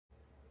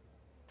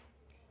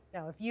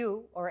Now, if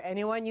you or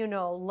anyone you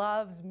know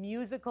loves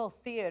musical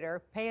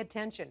theater, pay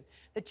attention.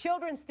 The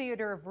Children's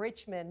Theater of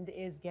Richmond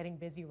is getting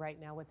busy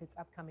right now with its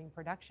upcoming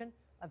production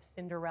of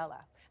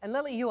Cinderella. And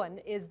Lily Yuan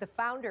is the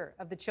founder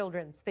of the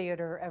Children's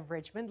Theater of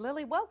Richmond.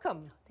 Lily,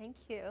 welcome. Thank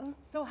you.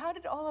 So how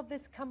did all of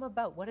this come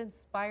about? What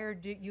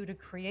inspired you to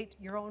create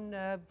your own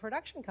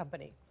production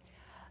company?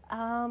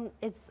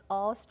 It's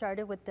all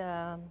started with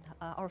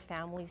our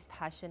family's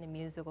passion in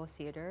musical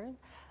theater.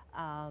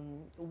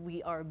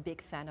 We are a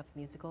big fan of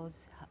musicals.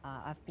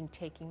 I've been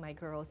taking my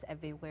girls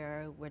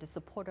everywhere. We're the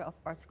supporter of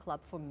Arts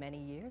Club for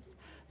many years.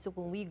 So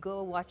when we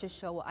go watch a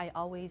show, I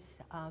always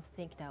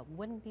think that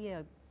wouldn't be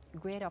a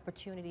great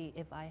opportunity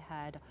if I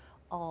had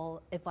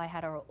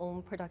our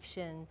own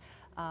production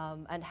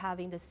and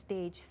having the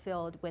stage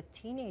filled with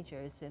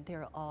teenagers, and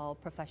they're all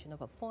professional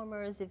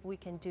performers, if we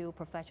can do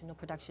professional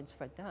productions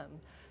for them.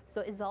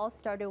 So it's all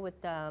started with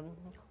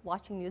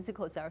watching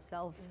musicals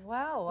ourselves.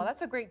 Wow, well,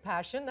 that's a great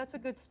passion. That's a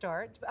good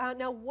start.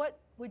 Now, what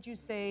would you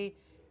say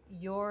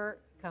your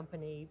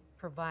company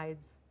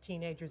provides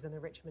teenagers in the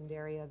Richmond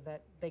area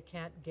that they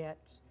can't get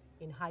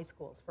in high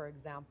schools, for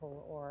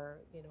example, or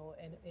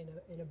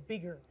in a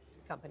bigger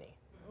company?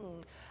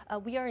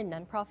 We are a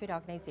nonprofit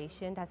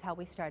organization. That's how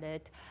we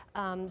started.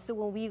 So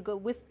when we go,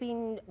 we've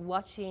been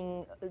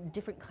watching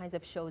different kinds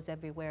of shows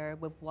everywhere.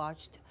 We've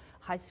watched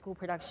high school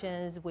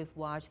productions, we've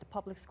watched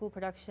public school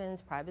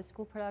productions, private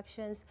school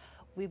productions.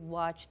 We've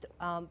watched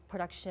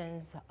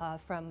productions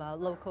from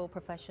local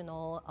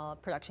professional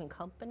production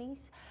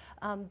companies.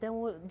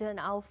 Then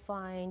I'll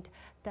find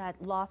that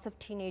lots of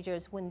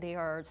teenagers, when they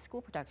are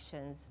school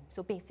productions,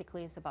 so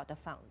basically it's about the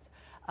funds.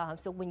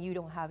 So when you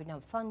don't have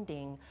enough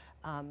funding,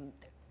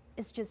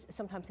 it's just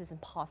sometimes it's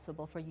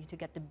impossible for you to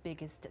get the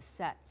biggest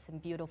sets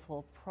and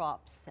beautiful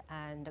props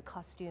and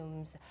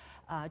costumes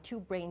to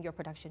bring your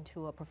production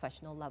to a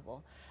professional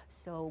level.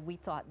 So we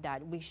thought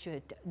that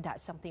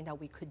that's something that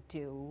we could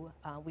do.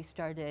 We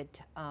started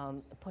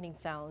putting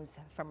funds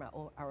from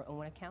our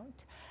own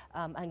account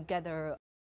and gather